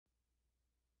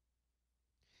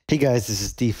Hey guys, this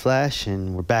is D Flash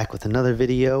and we're back with another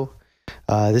video.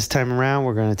 This time around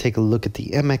we're going to take a look at the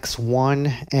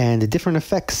MX-1 and the different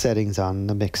effects settings on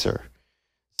the mixer.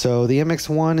 So the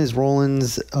MX-1 is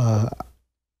Roland's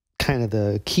kind of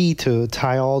the key to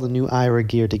tie all the new AIRA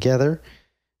gear together.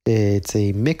 It's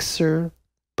a mixer,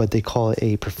 but they call it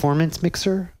a performance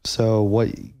mixer. So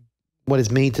what it's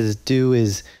made to do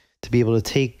is to be able to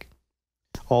take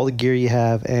all the gear you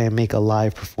have and make a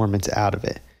live performance out of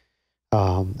it.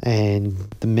 And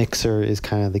the mixer is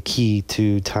kind of the key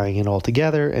to tying it all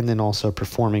together and then also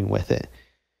performing with it.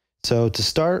 So to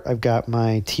start, I've got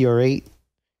my TR8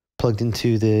 plugged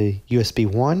into the USB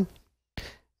 1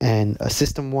 and a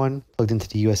system 1 plugged into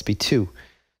the USB 2. So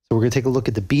we're going to take a look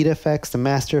at the beat effects, the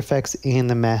master effects, and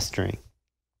the mastering.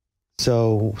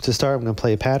 So to start, I'm going to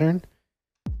play a pattern.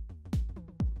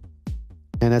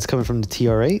 And that's coming from the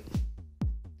TR8.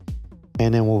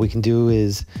 And then what we can do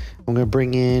is I'm going to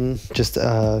bring in just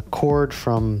a chord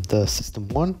from the system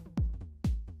 1.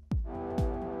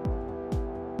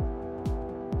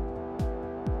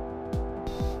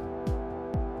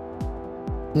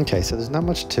 Okay, so there's not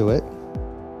much to it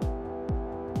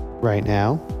right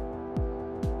now.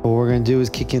 What we're going to do is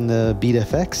kick in the beat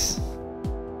FX.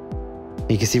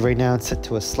 You can see right now it's set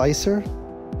to a slicer.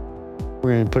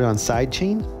 We're going to put it on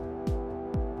sidechain.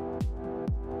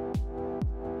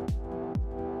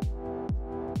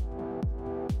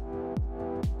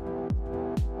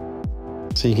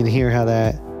 So you can hear how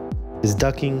that is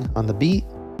ducking on the beat,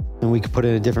 and we could put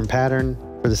in a different pattern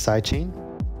for the sidechain.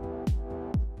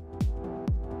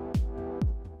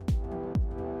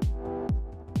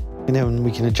 And then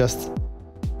we can adjust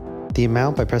the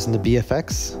amount by pressing the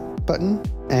BFX button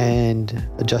and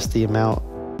adjust the amount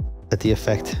that the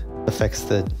effect affects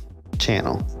the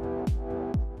channel.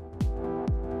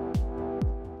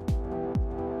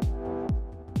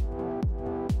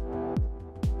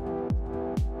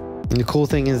 And the cool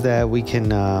thing is that we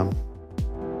can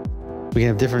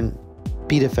have different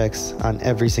beat effects on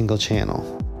every single channel.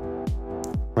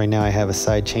 Right now I have a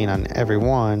side chain on every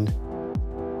one,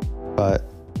 but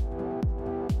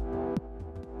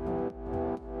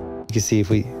you can see if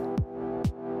we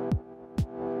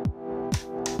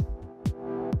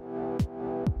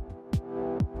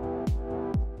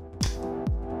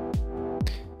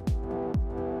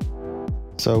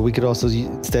so we could also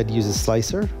instead use a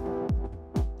slicer.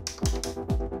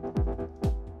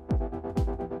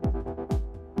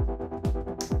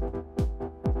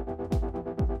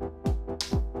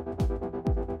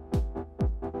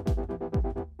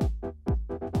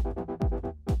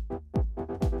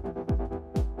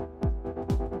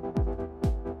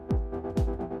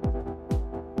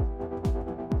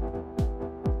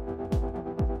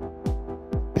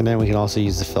 And then we can also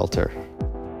use the filter.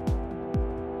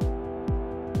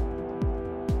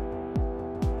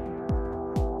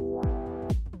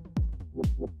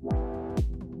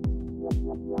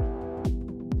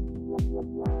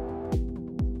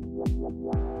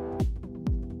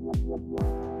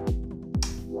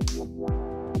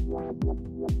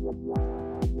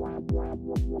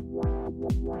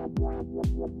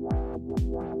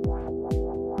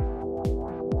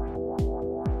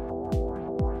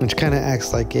 Which kind of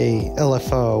acts like a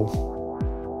LFO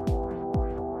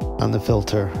on the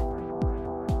filter.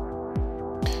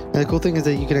 And the cool thing is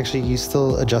that you can actually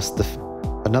still adjust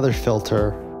another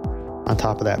filter on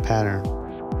top of that pattern.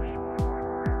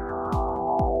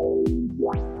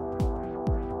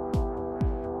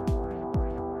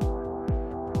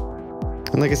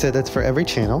 And like I said, that's for every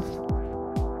channel.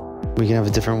 We can have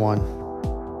a different one.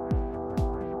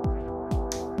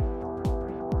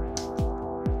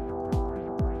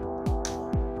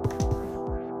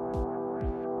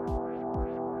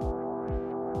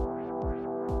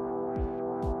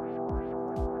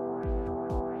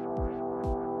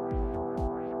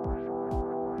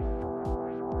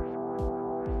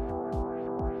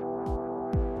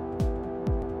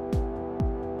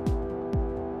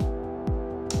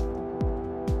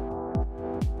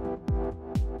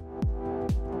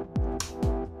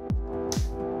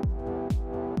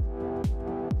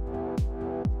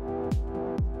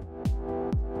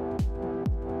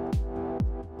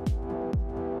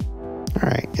 All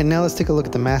right, and now let's take a look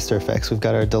at the master effects. We've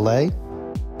got our delay,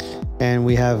 and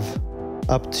we have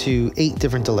up to 8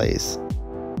 different delays.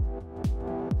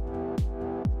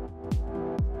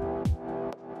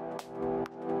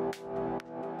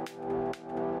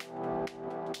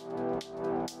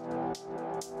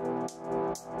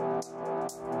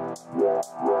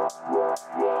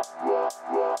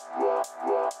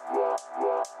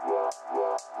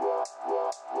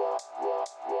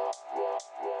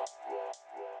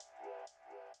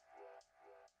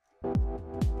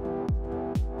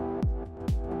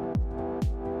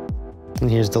 And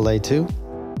here's delay 2.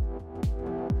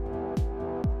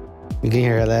 You can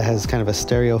hear how that has kind of a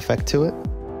stereo effect to it.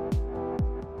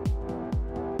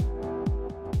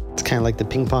 It's kind of like the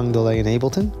ping pong delay in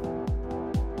Ableton.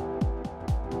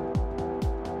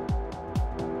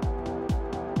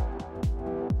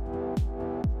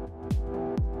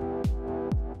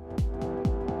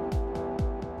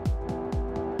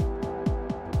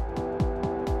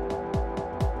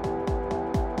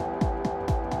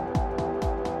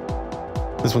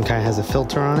 This one kind of has a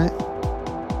filter on it.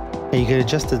 And you can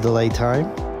adjust the delay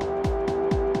time.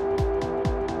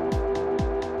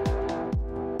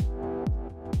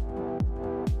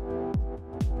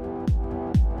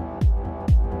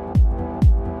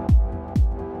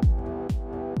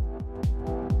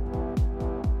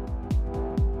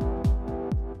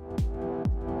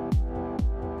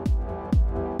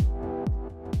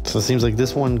 So it seems like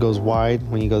this one goes wide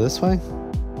when you go this way.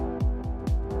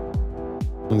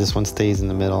 And this one stays in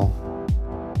the middle.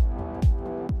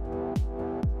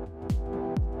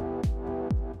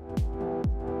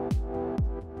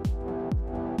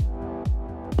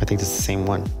 I think it's the same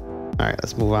one. All right,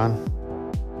 let's move on.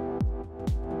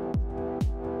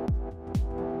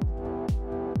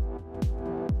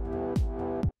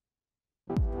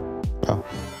 Oh.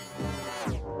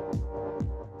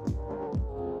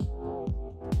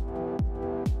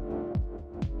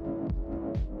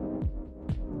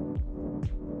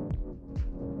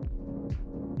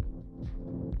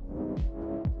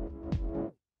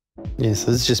 Yeah,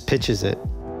 so this just pitches it.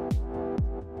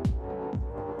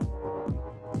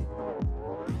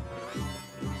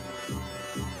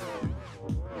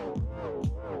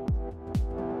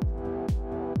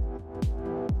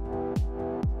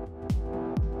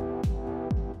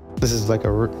 This is like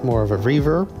more of a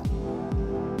reverb.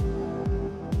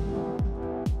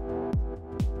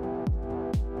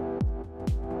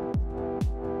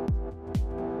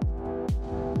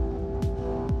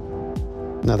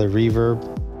 Another reverb.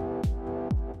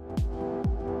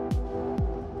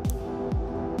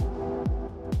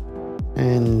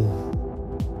 And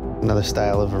another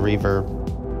style of a reverb.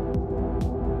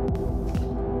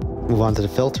 Move on to the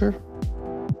filter.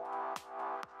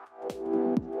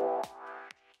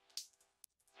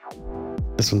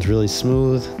 This one's really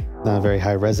smooth, not a very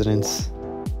high resonance.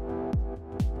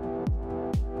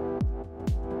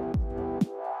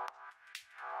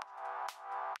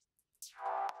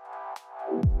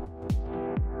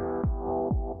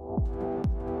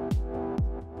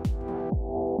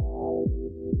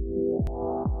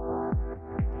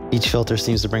 Each filter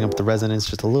seems to bring up the resonance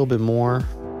just a little bit more.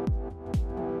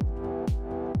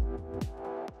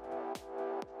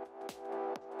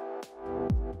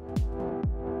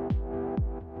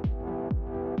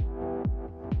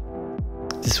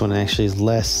 This one actually is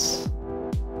less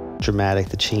dramatic,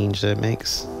 the change that it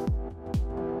makes.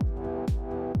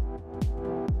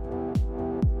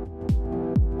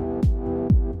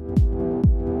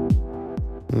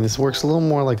 And this works a little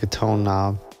more like a tone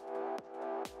knob.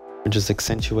 It just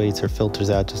accentuates or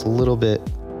filters out just a little bit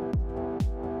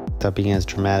without being as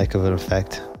dramatic of an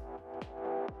effect.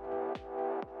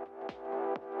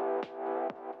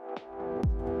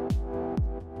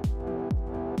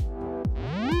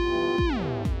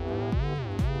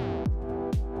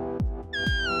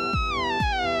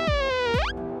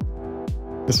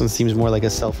 This one seems more like a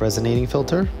self-resonating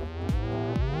filter.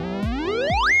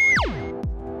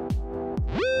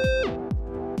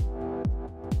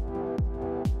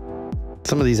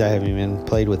 Some of these I haven't even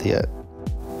played with yet.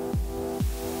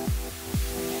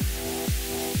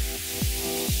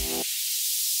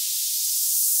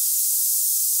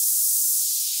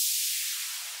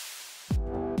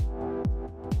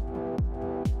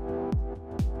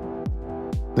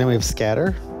 Then we have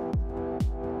scatter.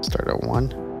 Start at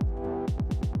 1.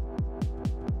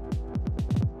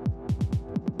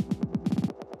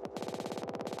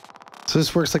 So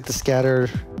this works like the scatter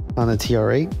on the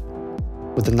TR8,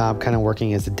 with the knob kind of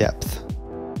working as a depth.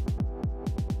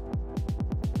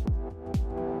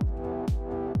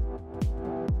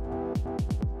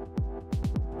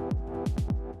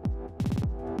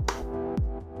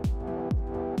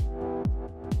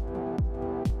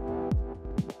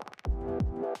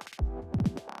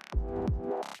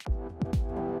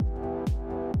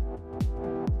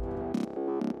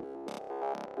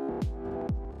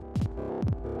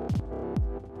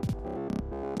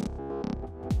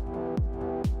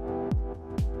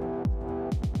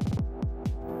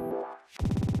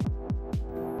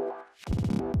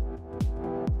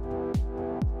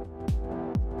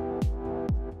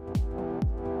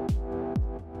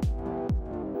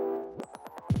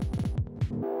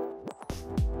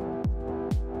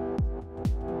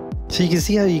 So you can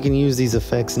see how you can use these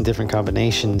effects in different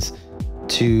combinations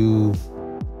to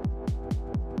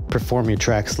perform your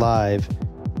tracks live,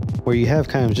 where you have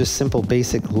kind of just simple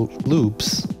basic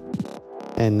loops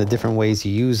and the different ways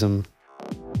you use them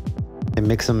and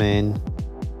mix them in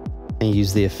and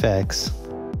use the effects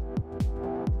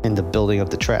and the building of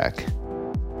the track.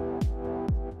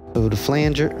 So the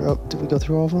flanger, oh, did we go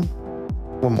through all of them?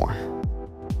 One more.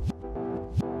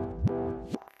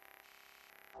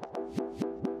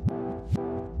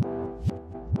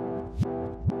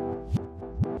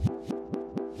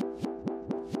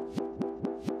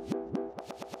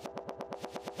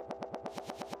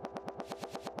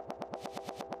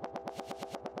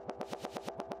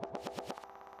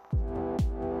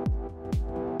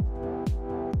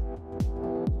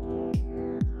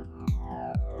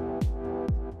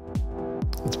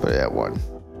 Let's put it at 1.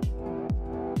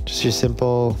 Just your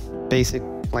simple, basic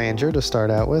flanger to start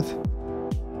out with.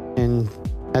 And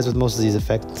as with most of these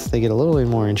effects, they get a little bit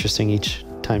more interesting each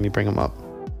time you bring them up.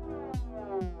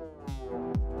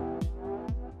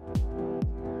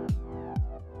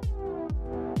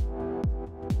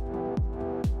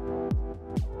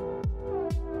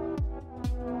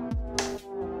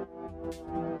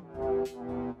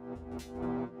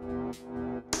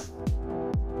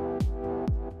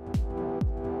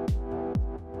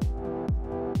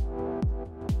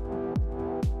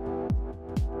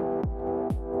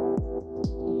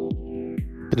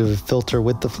 Bit of a filter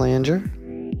with the flanger.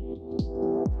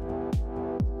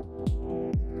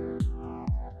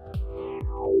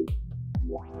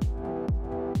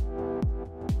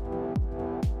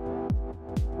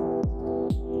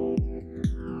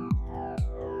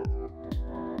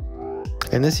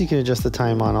 And this you can adjust the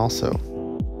time on also.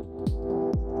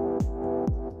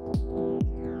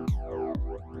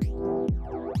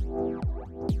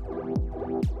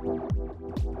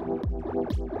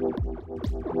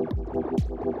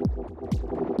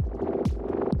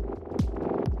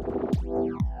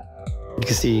 You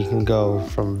can see you can go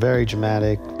from very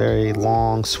dramatic, very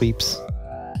long sweeps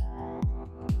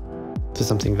to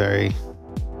something very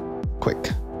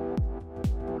quick.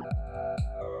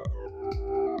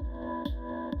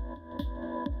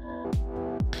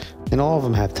 And all of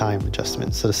them have time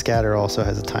adjustments, so the scatter also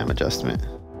has a time adjustment.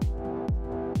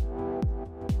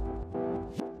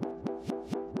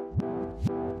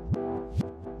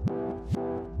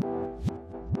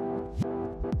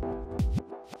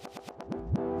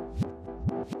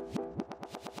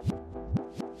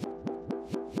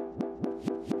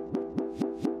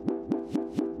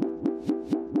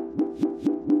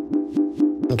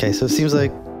 Okay, so it seems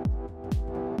like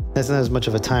that's not as much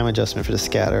of a time adjustment for the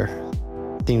scatter.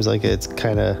 Seems like it's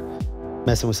kind of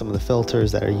messing with some of the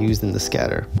filters that are used in the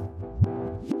scatter.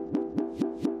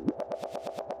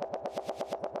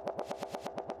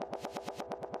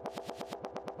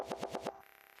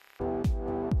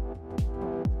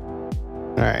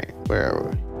 Alright, where are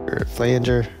we? We're at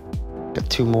flanger. Got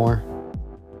 2 more.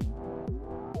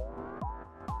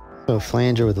 So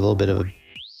flanger with a little bit of a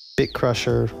bit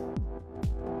crusher.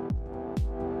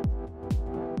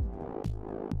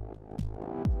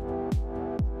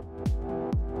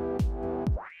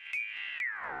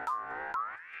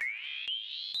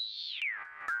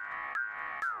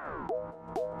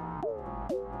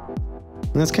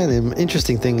 And that's kind of the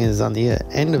interesting thing is on the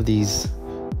end of these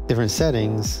different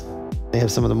settings, they have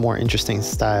some of the more interesting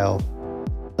style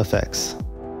effects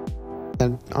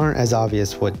that aren't as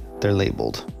obvious what they're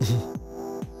labeled.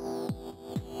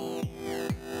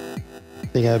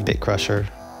 They got a bit crusher.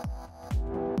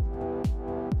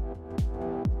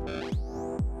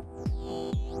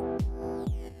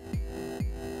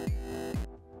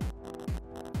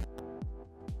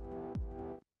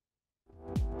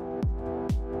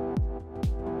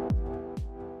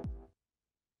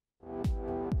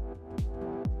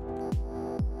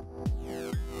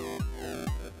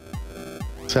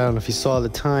 So I don't know if you saw the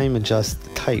time adjust the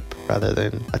type rather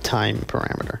than a time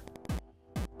parameter.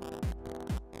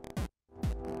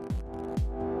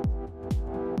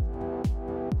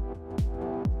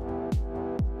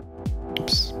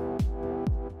 Oops.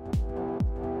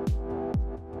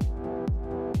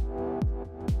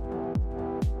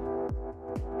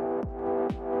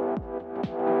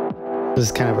 This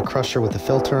is kind of a crusher with a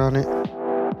filter on it.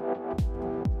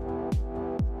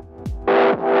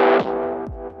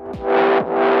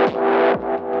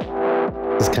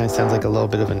 This kind of sounds like a little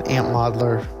bit of an amp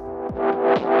modeler.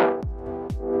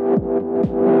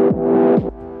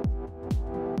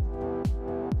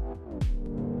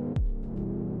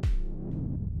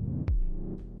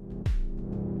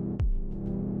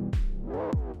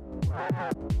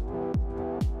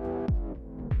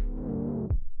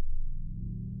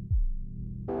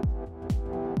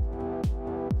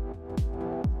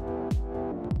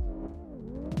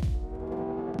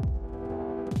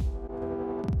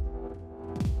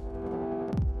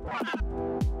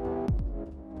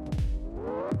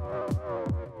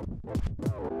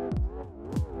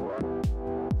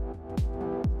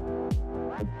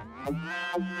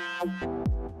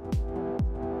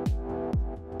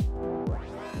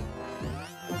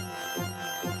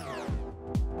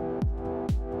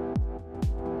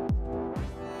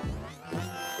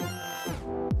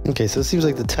 Okay, so it seems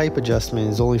like the type adjustment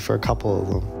is only for a couple of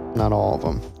them, not all of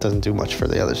them. Doesn't do much for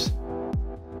the others.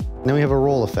 Then we have a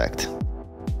roll effect,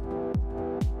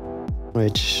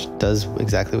 which does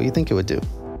exactly what you think it would do.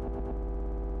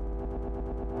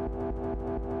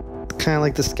 Kind of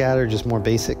like the scatter, just more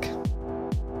basic.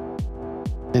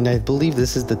 And I believe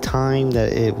this is the time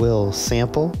that it will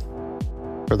sample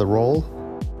for the roll.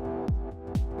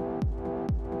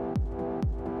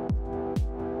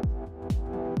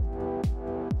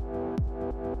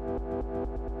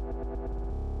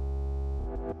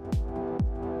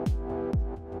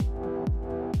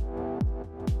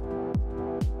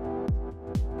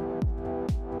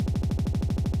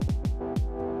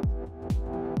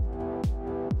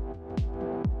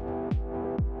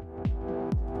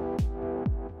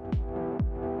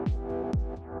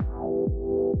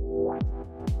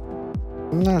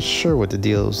 I'm not sure what the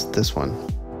deal is with this one.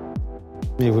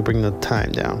 Maybe we bring the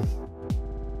time down.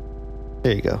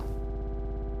 There you go.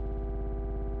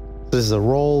 This is a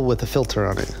roll with a filter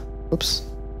on it. Oops.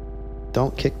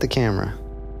 Don't kick the camera.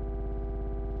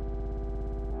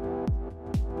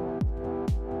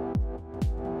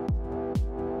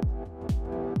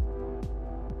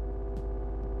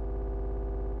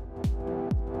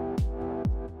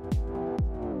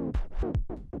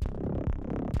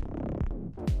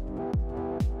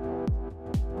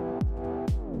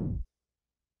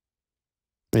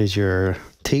 There's your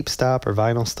tape stop or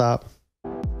vinyl stop.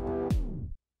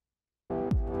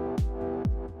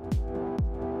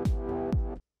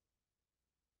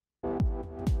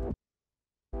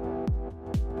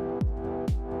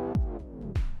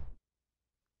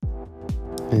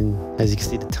 And as you can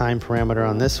see, the time parameter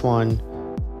on this one,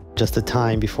 just the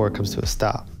time before it comes to a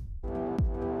stop.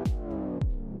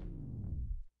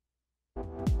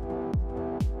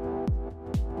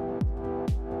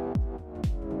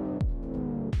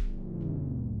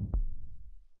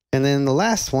 And then the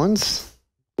last ones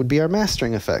would be our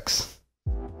mastering effects.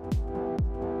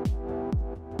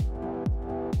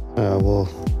 We'll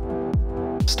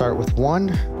start with one.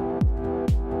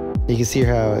 You can see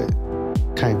how it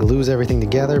kind of glues everything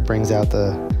together, brings out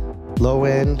the low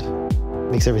end,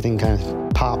 makes everything kind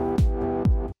of pop.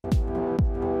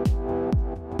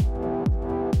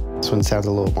 This one sounds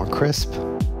a little more crisp.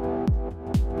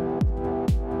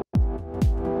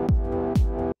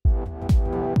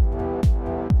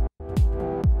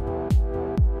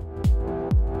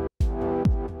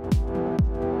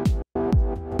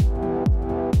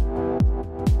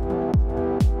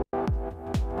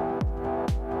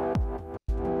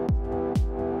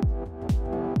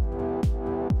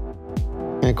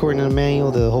 And according to the manual,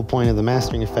 the whole point of the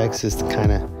mastering effects is to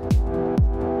kind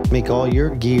of make all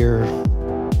your gear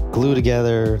glue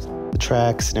together, the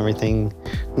tracks and everything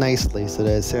nicely so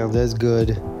that it sounds as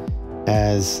good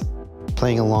as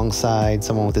playing alongside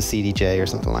someone with a CDJ or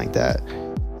something like that.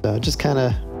 So it just kind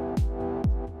of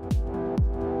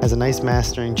has a nice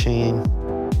mastering chain.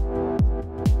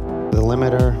 The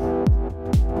limiter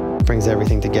brings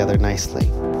everything together nicely.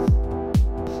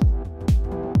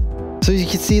 So you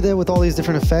can see that with all these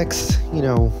different effects, you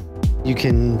know, you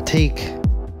can take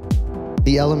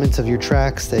the elements of your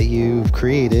tracks that you've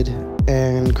created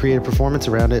and create a performance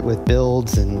around it with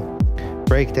builds and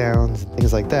breakdowns and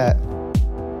things like that,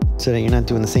 so that you're not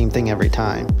doing the same thing every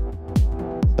time.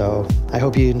 So I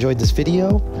hope you enjoyed this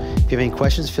video. If you have any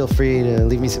questions, feel free to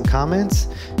leave me some comments,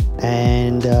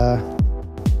 and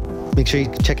make sure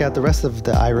you check out the rest of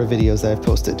the AIRA videos that I've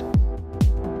posted.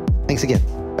 Thanks again.